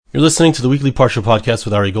You're listening to the weekly Parsha podcast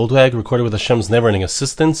with Ari Goldwag, recorded with Hashem's never-ending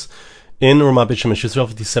assistance in Ramat Beit Shemesh Yisrael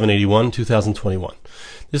 5781, 2021.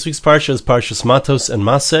 This week's Parsha is Parshas Matos and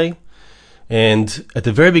Maseh, and at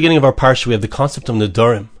the very beginning of our Parsha we have the concept of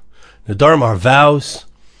Nedarim. Nedarim are vows,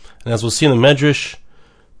 and as we'll see in the Medrash,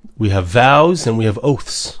 we have vows and we have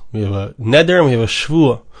oaths. We have a Neder and we have a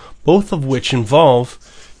Shvuah, both of which involve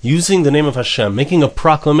using the name of Hashem, making a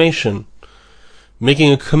proclamation,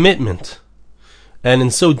 making a commitment, and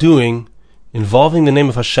in so doing, involving the name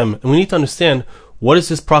of Hashem. And we need to understand, what is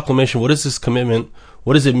this proclamation, what is this commitment,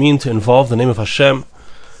 what does it mean to involve the name of Hashem? And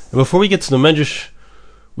before we get to the Medrash,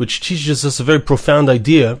 which teaches us a very profound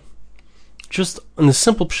idea, just in the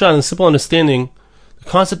simple pshat, in the simple understanding, the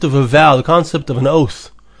concept of a vow, the concept of an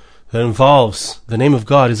oath that involves the name of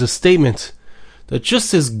God is a statement that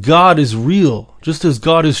just as God is real, just as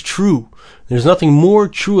God is true, there's nothing more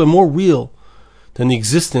true and more real than the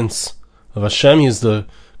existence of Hashem. He is the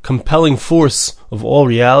compelling force of all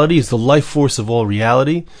reality. He is the life force of all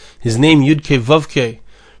reality. His name, Yud-Kei Vav-Kei,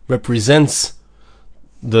 represents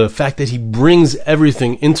the fact that he brings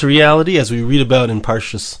everything into reality, as we read about in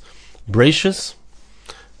Parshas Bereishis.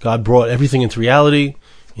 God brought everything into reality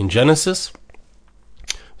in Genesis.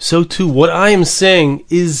 So too, what I am saying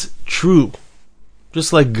is true.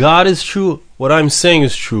 Just like God is true, what I'm saying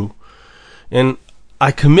is true. And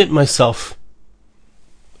I commit myself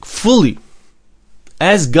fully,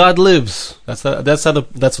 as God lives. That's what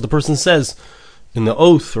the person says in the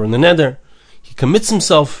oath or in the neder. He commits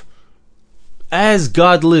himself as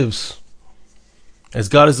God lives, as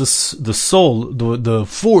God is the soul, the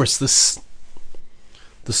force, the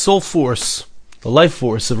soul force, the life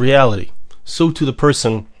force of reality. So too the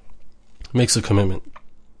person makes a commitment.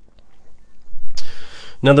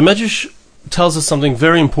 Now the Medrash tells us something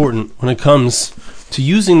very important when it comes to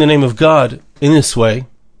using the name of God in this way.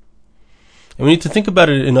 And we need to think about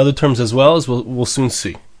it in other terms as well, as we'll soon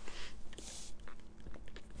see.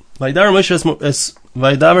 Moses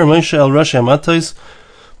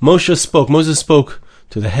spoke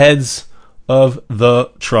to the heads of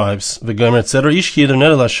the tribes. When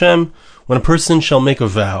a person shall make a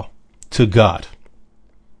vow to God.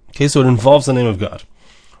 Okay, so it involves the name of God.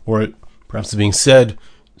 Or perhaps it's being said,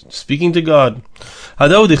 speaking to God.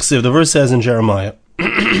 The verse says in Jeremiah,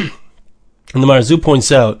 and the Marzu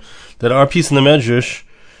points out that our piece in the Medrash,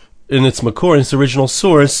 in its makor, in its original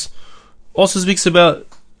source, also speaks about,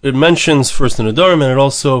 it mentions first the Nedarim, and it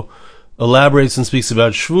also elaborates and speaks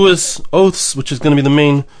about Shvuas, oaths, which is going to be the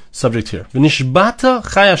main subject here. V'nishbata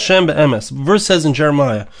chai Hashem be'emes. Verse says in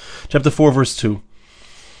Jeremiah, chapter 4, verse 2,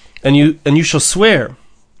 and you shall swear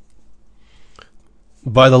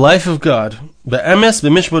by the life of God, be'emes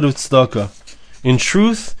b'mishpat v'tzedakah, in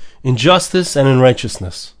truth, in justice, and in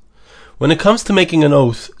righteousness. When it comes to making an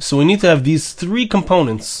oath, so we need to have these three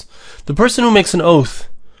components. The person who makes an oath,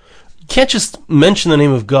 you can't just mention the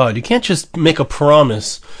name of God. You can't just make a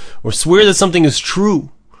promise or swear that something is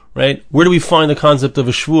true, right? Where do we find the concept of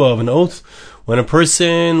a shvuah, of an oath? When a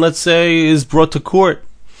person, let's say, is brought to court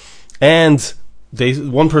and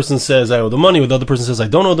one person says, I owe the money, or the other person says, I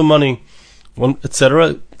don't owe the money,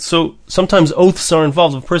 etc. So sometimes oaths are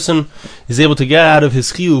involved. If a person is able to get out of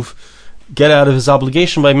his chiyuv, get out of his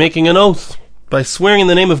obligation by making an oath, by swearing in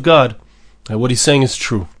the name of God that what he's saying is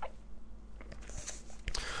true.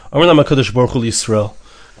 God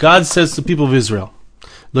says to the people of Israel,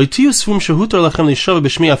 don't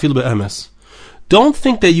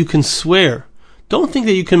think that you can swear, don't think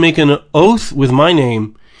that you can make an oath with my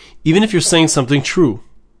name, even if you're saying something true.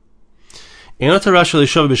 The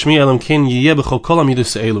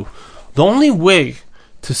only way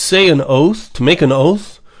to say an oath, to make an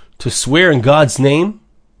oath, to swear in God's name,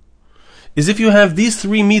 is if you have these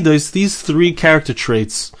three midas, these three character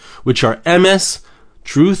traits, which are emes,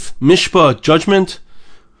 truth, mishpah, judgment,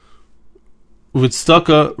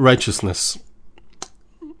 v'tzedakah, righteousness.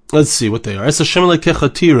 Let's see what they are.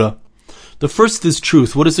 The first is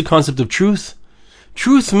truth. What is the concept of truth?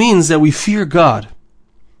 Truth means that we fear God.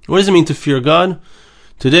 What does it mean to fear God?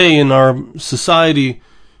 Today in our society,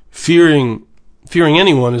 fearing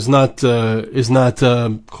anyone is not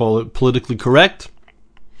call it politically correct,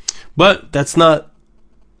 but that's not,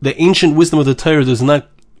 the ancient wisdom of the Torah does not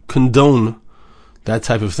condone that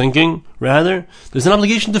type of thinking. Rather, there's an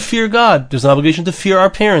obligation to fear God. There's an obligation to fear our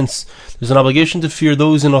parents. There's an obligation to fear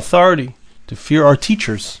those in authority, to fear our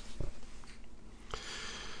teachers.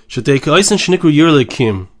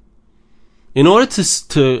 In order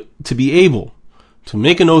to be able to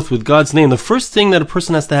make an oath with God's name, the first thing that a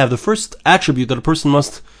person has to have, the first attribute that a person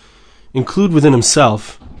must include within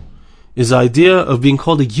himself, is the idea of being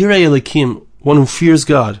called a Yirei Elokim, one who fears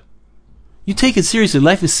God. You take it seriously.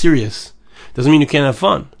 Life is serious. Doesn't mean you can't have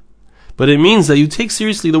fun. But it means that you take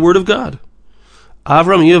seriously the word of God.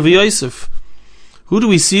 Avram, Yav, Yosef. Who do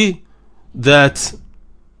we see that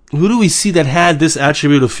had this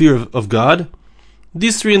attribute of fear of God?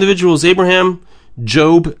 These three individuals, Abraham,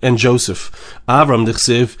 Job, and Joseph. Avram,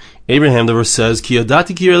 Dichsiv, Abraham, the verse says, Ki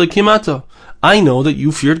yadati ki elokim, I know that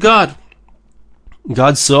you feared God.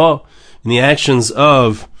 God saw in the actions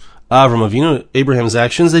of Avram Avinu, Abraham's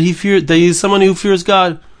actions, that he is someone who fears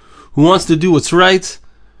God, who wants to do what's right,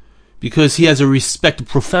 because he has a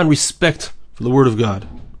profound respect for the word of God.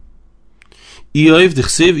 We also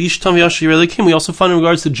find in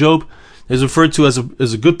regards to Job, is referred to as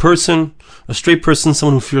a good person, a straight person,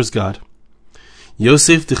 someone who fears God.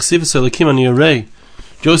 Joseph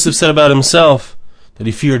said about himself that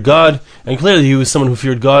he feared God, and clearly he was someone who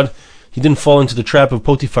feared God. He didn't fall into the trap of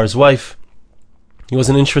Potiphar's wife. He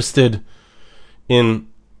wasn't interested in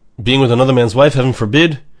being with another man's wife, heaven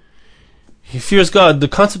forbid. He fears God. The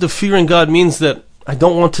concept of fearing God means that I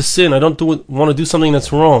don't want to sin. I don't want to do something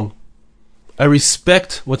that's wrong. I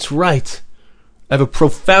respect what's right. I have a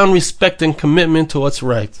profound respect and commitment to what's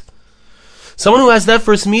right. Someone who has that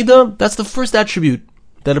first midah, that's the first attribute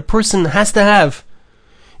that a person has to have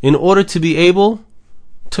in order to be able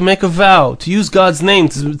to make a vow, to use God's name,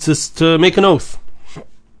 to make an oath.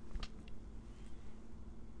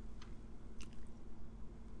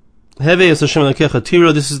 This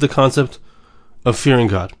is the concept of fearing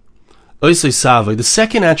God. The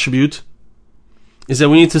second attribute is that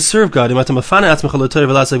we need to serve God. The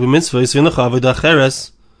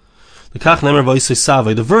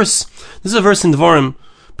verse, this is a verse in Devarim,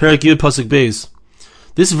 Perek Yud Pasuk Beis.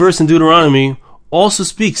 This verse in Deuteronomy also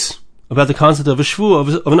speaks about the concept of a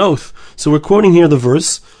shvuah, of an oath. So we're quoting here the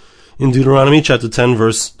verse in Deuteronomy chapter 10,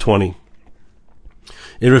 verse 20.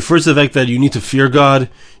 It refers to the fact that you need to fear God,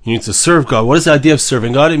 you need to serve God. What is the idea of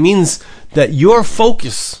serving God? It means that your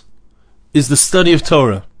focus is the study of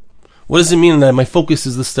Torah. What does it mean that my focus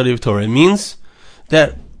is the study of Torah? It means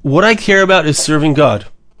that what I care about is serving God.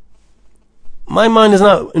 My mind is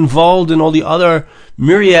not involved in all the other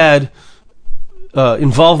myriad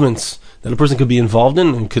involvements that a person could be involved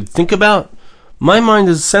in and could think about. My mind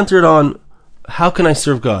is centered on how can I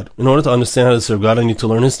serve God. In order to understand how to serve God, I need to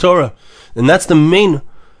learn His Torah. And that's the main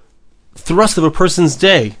thrust of a person's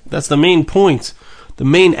day. That's the main point, the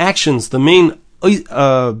main actions, the main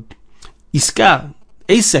iska,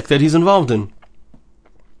 asek that he's involved in.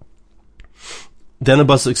 Then the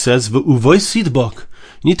pasuk says, you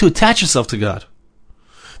need to attach yourself to God.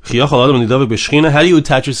 How do you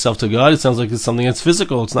attach yourself to God? It sounds like it's something that's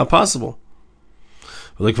physical. It's not possible.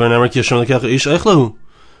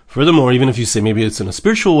 Furthermore, even if you say maybe it's in a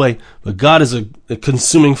spiritual way, but God is a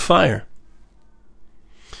consuming fire.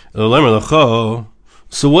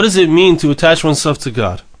 So what does it mean to attach oneself to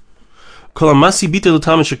God? First,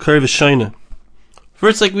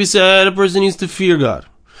 like we said, a person needs to fear God.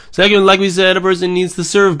 Second, like we said, a person needs to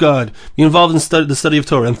serve God, be involved in the study of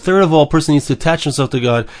Torah. And third of all, a person needs to attach himself to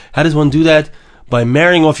God. How does one do that? By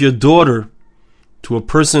marrying off your daughter to a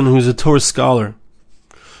person who's a Torah scholar.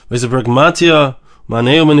 A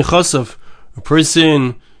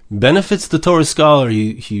person benefits the Torah scholar.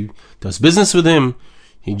 He does business with him.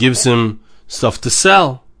 He gives him stuff to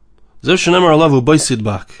sell. If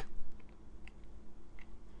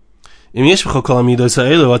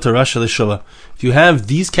you have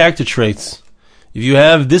these character traits, if you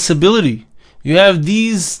have this ability, you have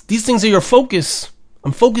these things are your focus.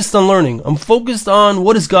 I'm focused on learning. I'm focused on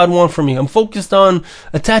what does God want from me. I'm focused on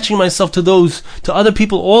attaching myself to other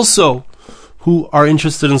people also who are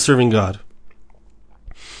interested in serving God.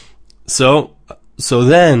 So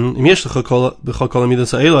then you can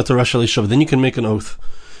make an oath.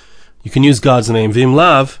 You can use God's name.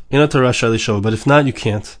 But if not, you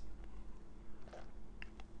can't.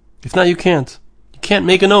 If not, you can't. You can't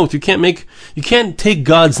make an oath. You can't take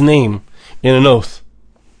God's name in an oath.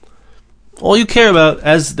 All you care about,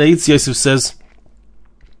 as the Eitz Yosef says,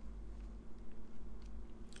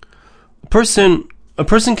 a person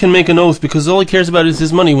can make an oath because all he cares about is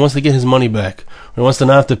his money. He wants to get his money back. Or he wants to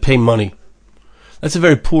not have to pay money. That's a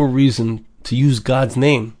very poor reason to use God's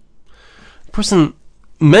name. A person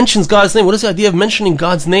mentions God's name. What is the idea of mentioning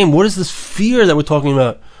God's name? What is this fear that we're talking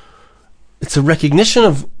about? It's a recognition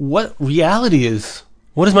of what reality is.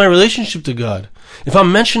 What is my relationship to God? If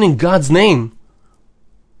I'm mentioning God's name,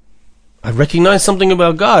 I recognize something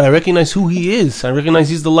about God. I recognize who He is. I recognize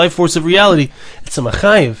He's the life force of reality. It's a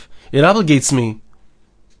machayev. It obligates me.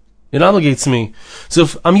 So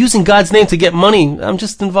if I'm using God's name to get money, I'm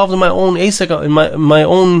just involved in my own asek, in my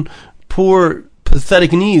own poor,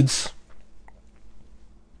 pathetic needs.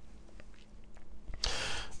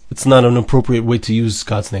 it's not an appropriate way to use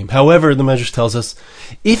God's name. However, the Medrash tells us,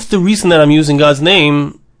 if the reason that I'm using God's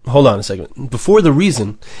name, hold on a second, before the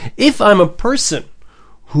reason, if I'm a person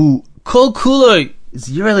who kol kuloi is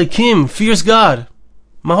Yirei Elokim, fears God,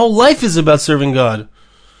 my whole life is about serving God,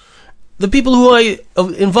 the people who I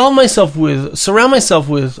involve myself with, surround myself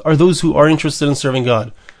with, are those who are interested in serving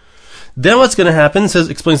God. Then what's going to happen,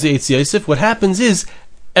 explains the Eitz Yosef, what happens is,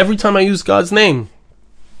 every time I use God's name,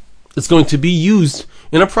 it's going to be used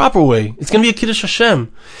in a proper way. It's going to be a Kiddush Hashem.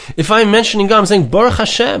 If I'm mentioning God, I'm saying Baruch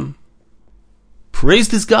Hashem. Praise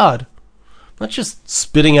this God. Not just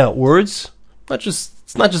spitting out words.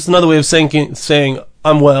 It's not just another way of saying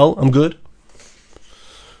I'm well, I'm good.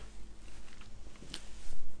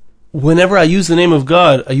 Whenever I use the name of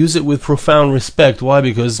God, I use it with profound respect. Why?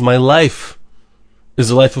 Because my life is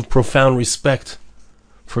a life of profound respect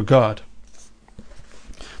for God.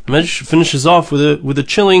 The Medrash finishes off with a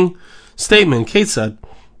chilling statement. Ketzad.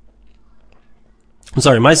 I'm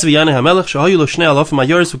sorry. There's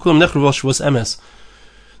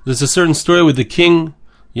a certain story with the king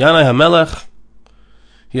Yanai HaMelech.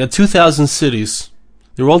 He had 2,000 cities.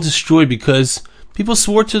 They were all destroyed because people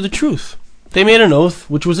swore to the truth. They made an oath,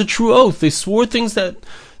 which was a true oath. They swore things that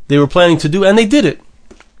they were planning to do, and they did it.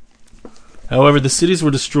 However, the cities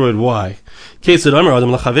were destroyed. Why? People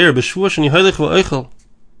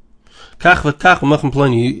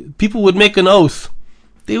would make an oath.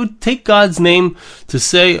 They would take God's name to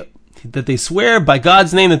say that they swear by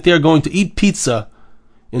God's name that they are going to eat pizza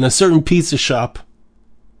in a certain pizza shop.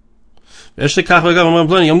 I'm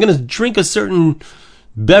going to drink a certain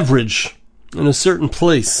beverage in a certain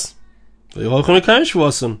place. They would go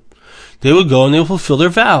and they would fulfill their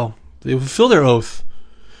vow. They would fulfill their oath.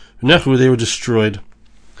 They were destroyed.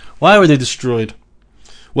 Why were they destroyed?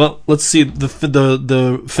 Well, let's see the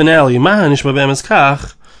finale. If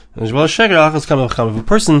a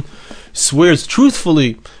person swears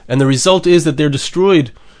truthfully and the result is that they're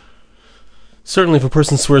destroyed, certainly if a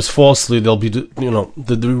person swears falsely, they'll be,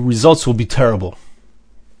 the results will be terrible.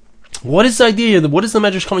 What is the idea? What is the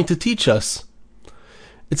Medrash coming to teach us?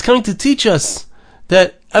 It's coming to teach us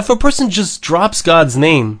that if a person just drops God's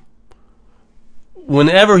name,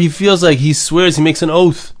 whenever he feels like he swears, he makes an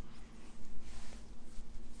oath,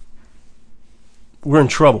 we're in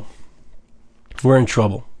trouble. We're in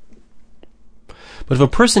trouble. But if a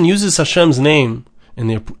person uses Hashem's name,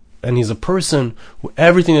 and he's a person who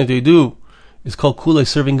everything that they do is called kulei,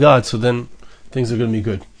 serving God, so then things are going to be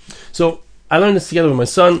good. So I learned this together with my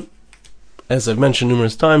son. As I've mentioned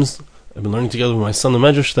numerous times, I've been learning together with my son the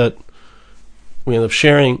Medrash that we end up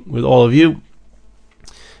sharing with all of you.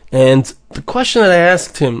 And the question that I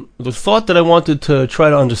asked him, the thought that I wanted to try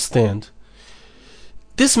to understand,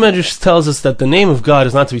 this Medrash tells us that the name of God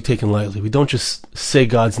is not to be taken lightly. We don't just say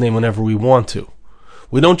God's name whenever we want to.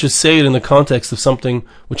 We don't just say it in the context of something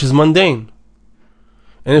which is mundane.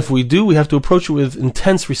 And if we do, we have to approach it with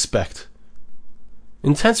intense respect.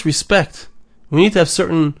 Intense respect. We need to have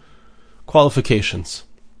certain qualifications.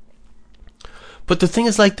 But the thing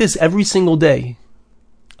is like this, every single day,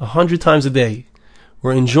 100 times a day,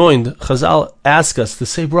 we're enjoined, Chazal ask us to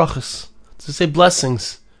say brachas, to say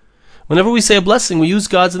blessings. Whenever we say a blessing, we use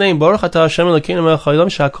God's name. Baruch atah Hashem Elokeinu melech haolam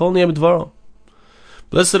shehakol niyeh b'dvaro.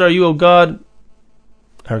 Blessed are you, O God,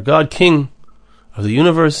 our God, King of the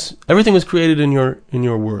universe. Everything was created in your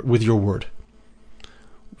word, with your word.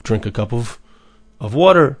 We drink a cup of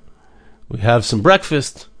water. We have some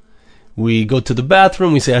breakfast. We go to the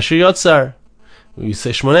bathroom. We say Asher Yotzar. We say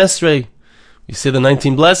Shmoneh Esrei. We say the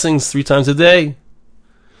 19 blessings 3 times a day.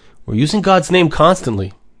 We're using God's name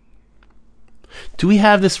constantly. Do we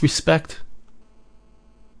have this respect?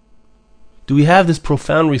 Do we have this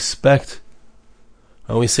profound respect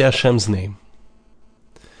when we say Hashem's name?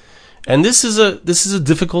 And this is a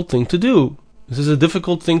difficult thing to do. This is a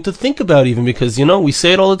difficult thing to think about even because, we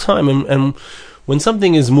say it all the time. And when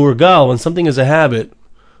something is murgal, when something is a habit,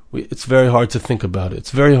 it's very hard to think about it.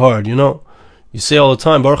 It's very hard, You say all the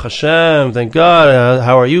time, Baruch Hashem, thank God,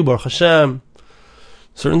 how are you, Baruch Hashem?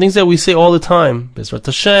 Certain things that we say all the time, Bezrat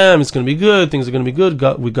Hashem, it's going to be good, things are going to be good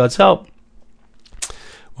with God's help.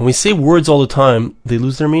 When we say words all the time, they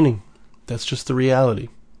lose their meaning. That's just the reality.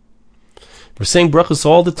 We're saying brachas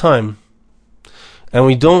all the time, and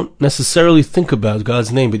we don't necessarily think about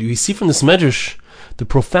God's name, but we see from this Medrash the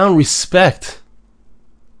profound respect,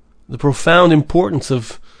 the profound importance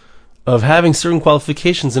of having certain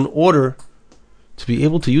qualifications in order to be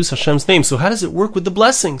able to use Hashem's name. So how does it work with the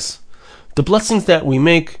blessings? The blessings that we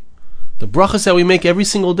make, the brachas that we make every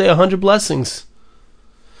single day, 100 blessings.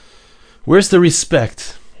 Where's the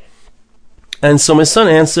respect? And so my son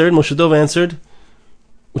answered, Moshe Dov answered,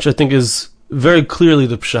 which I think is very clearly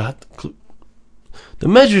the pshat. The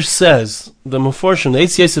Medrash says, the Meforshim, the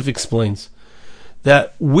Eitz Yosef explains,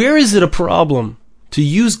 that where is it a problem to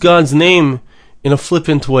use God's name in a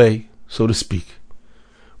flippant way, so to speak?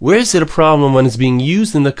 Where is it a problem when it's being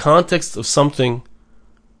used in the context of something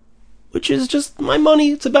which is just my money?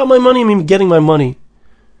 It's about my money, I mean getting my money.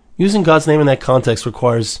 Using God's name in that context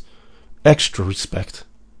requires extra respect,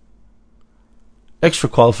 extra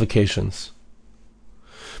qualifications.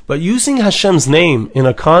 But using Hashem's name in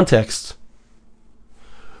a context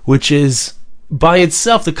which is by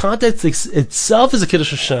itself, the context itself is a Kiddush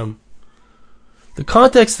Hashem. The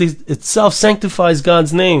context itself sanctifies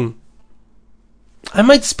God's name. I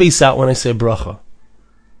might space out when I say bracha.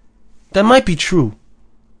 That might be true.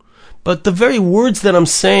 But the very words that I'm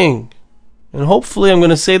saying, and hopefully I'm going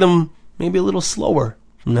to say them maybe a little slower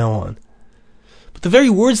from now on, but the very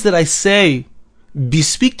words that I say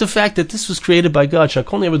bespeak the fact that this was created by God.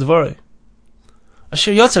 Shakol Nei'eh B'Dvarei.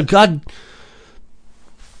 Asher Yatzar, God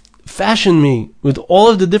fashioned me with all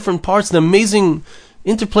of the different parts, the amazing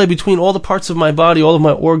interplay between all the parts of my body, all of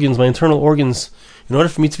my organs, my internal organs, in order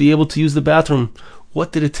for me to be able to use the bathroom.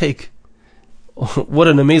 What did it take? What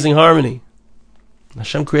an amazing harmony.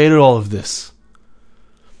 Hashem created all of this.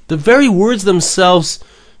 The very words themselves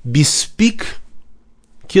bespeak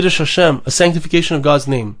Kiddush Hashem, a sanctification of God's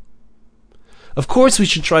name. Of course we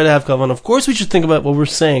should try to have kavanah. Of course we should think about what we're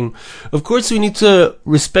saying. Of course we need to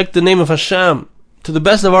respect the name of Hashem to the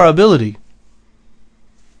best of our ability.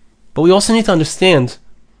 But we also need to understand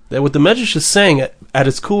that what the Medrash is saying at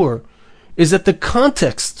its core is that the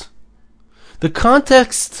context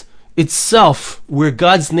itself where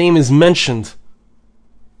God's name is mentioned,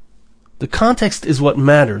 the context is what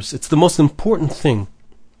matters. It's the most important thing.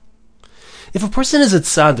 If a person is a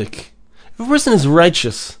tzaddik, if a person is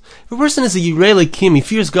righteous, if a person is a yirei Elokim, he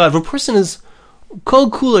fears God, if a person is kol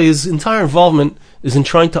kula, his entire involvement is in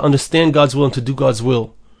trying to understand God's will and to do God's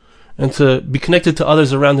will, and to be connected to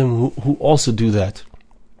others around him who also do that,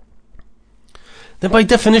 then by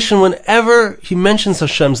definition, whenever he mentions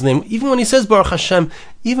Hashem's name, even when he says Baruch Hashem,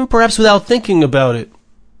 even perhaps without thinking about it,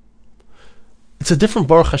 it's a different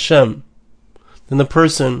Baruch Hashem than the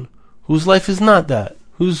person whose life is not that,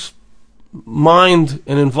 whose mind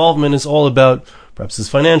and involvement is all about perhaps his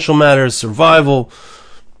financial matters, survival,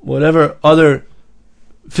 whatever other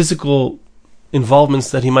physical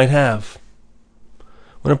involvements that he might have.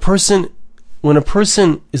 When a person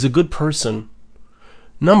is a good person,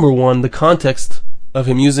 number one, the context of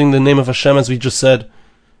him using the name of Hashem, as we just said,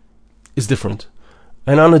 is different.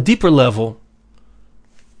 And on a deeper level,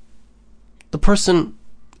 the person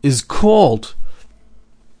is called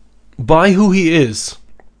by who he is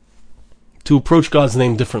to approach God's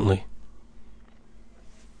name differently.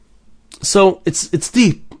 So it's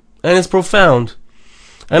deep and it's profound.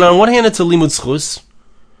 And on one hand, it's a limud zchus.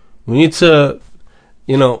 We need to,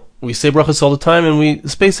 we say brachas all the time and we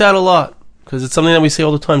space out a lot because it's something that we say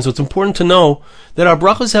all the time. So it's important to know that our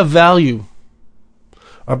brachas have value.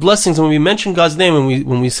 Our blessings, when we mention God's name,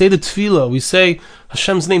 when we say the tefillah, we say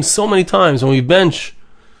Hashem's name so many times. When we bench,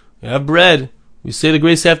 we have bread, we say the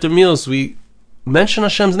grace after meals, we mention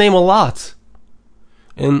Hashem's name a lot.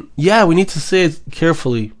 And yeah, we need to say it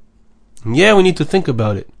carefully. And yeah, we need to think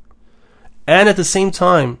about it. And at the same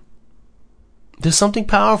time, there's something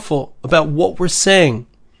powerful about what we're saying.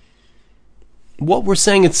 What we're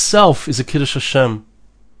saying itself is a Kiddush Hashem.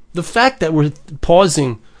 The fact that we're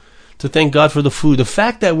pausing to thank God for the food, the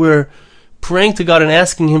fact that we're praying to God and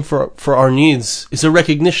asking Him for our needs is a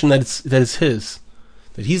recognition that it's His,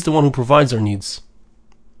 that He's the one who provides our needs.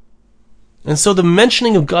 And so the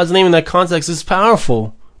mentioning of God's name in that context is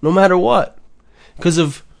powerful, no matter what, because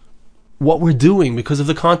of what we're doing, because of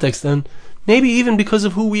the context, and maybe even because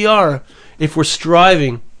of who we are. If we're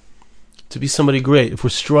striving to be somebody great, if we're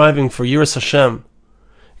striving for Yiras Hashem,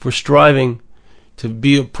 if we're striving to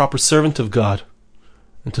be a proper servant of God,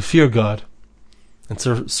 and to fear God, and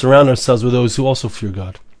to surround ourselves with those who also fear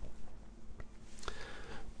God.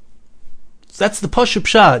 So that's the Pashup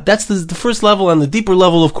Pshat. That's the first level, and the deeper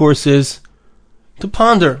level, of course, is to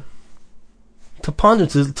ponder.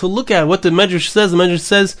 To look at what the Medrash says. The Medrash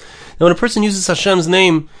says that when a person uses Hashem's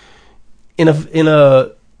name in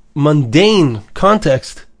a mundane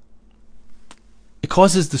context, it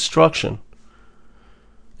causes destruction.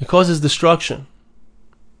 It causes destruction.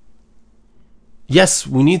 Yes,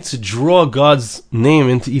 we need to draw God's name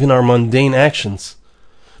into even our mundane actions.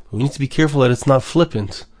 But we need to be careful that it's not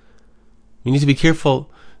flippant. We need to be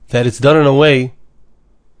careful that it's done in a way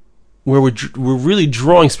where we're really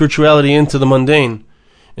drawing spirituality into the mundane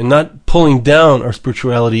and not pulling down our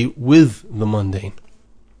spirituality with the mundane.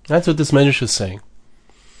 That's what this Medrash is saying.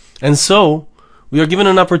 And so, we are given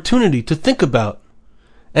an opportunity to think about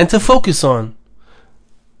and to focus on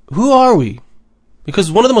who are we?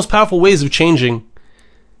 Because one of the most powerful ways of changing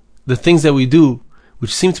the things that we do,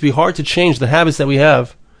 which seem to be hard to change, the habits that we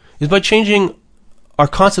have, is by changing our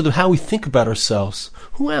concept of how we think about ourselves.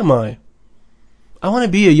 Who am I? I want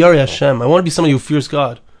to be a Yarei Hashem. I want to be somebody who fears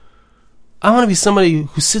God. I want to be somebody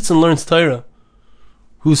who sits and learns Torah,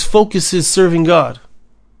 whose focus is serving God.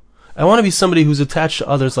 I want to be somebody who's attached to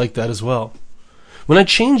others like that as well. When I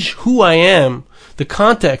change who I am, the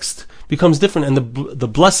context becomes different, and the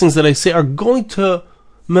blessings that I say are going to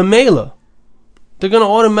memela. They're going to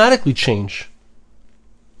automatically change.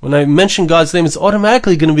 When I mention God's name, it's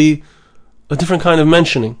automatically going to be a different kind of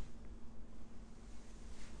mentioning.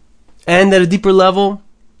 And at a deeper level,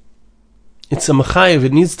 it's a mechayev.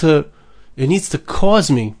 It needs to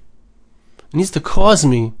cause me. It needs to cause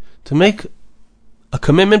me to make a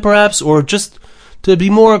commitment, perhaps, or just to be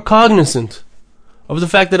more cognizant of the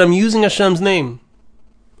fact that I'm using Hashem's name.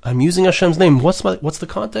 I'm using Hashem's name. What's the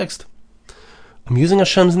context? I'm using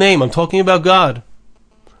Hashem's name. I'm talking about God.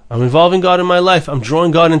 I'm involving God in my life. I'm drawing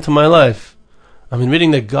God into my life. I'm admitting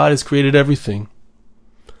that God has created everything.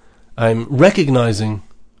 I'm recognizing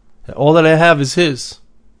that all that I have is His.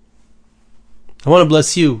 I want to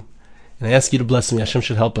bless you, and I ask you to bless me. Hashem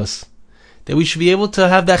should help us. That we should be able to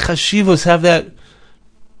have that chashivos, have that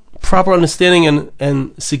proper understanding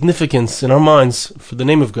and significance in our minds for the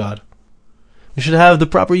name of God. We should have the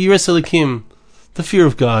proper yiras elikim, the fear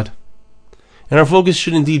of God. And our focus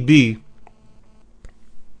should indeed be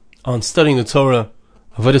on studying the Torah,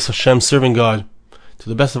 avodas Hashem, serving God to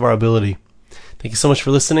the best of our ability. Thank you so much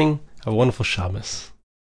for listening. Have a wonderful Shabbos.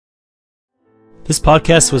 This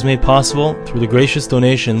podcast was made possible through the gracious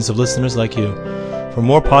donations of listeners like you. For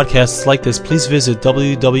more podcasts like this, please visit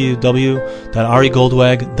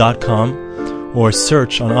www.arigoldwag.com or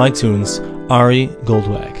search on iTunes Ari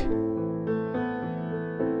Goldwag.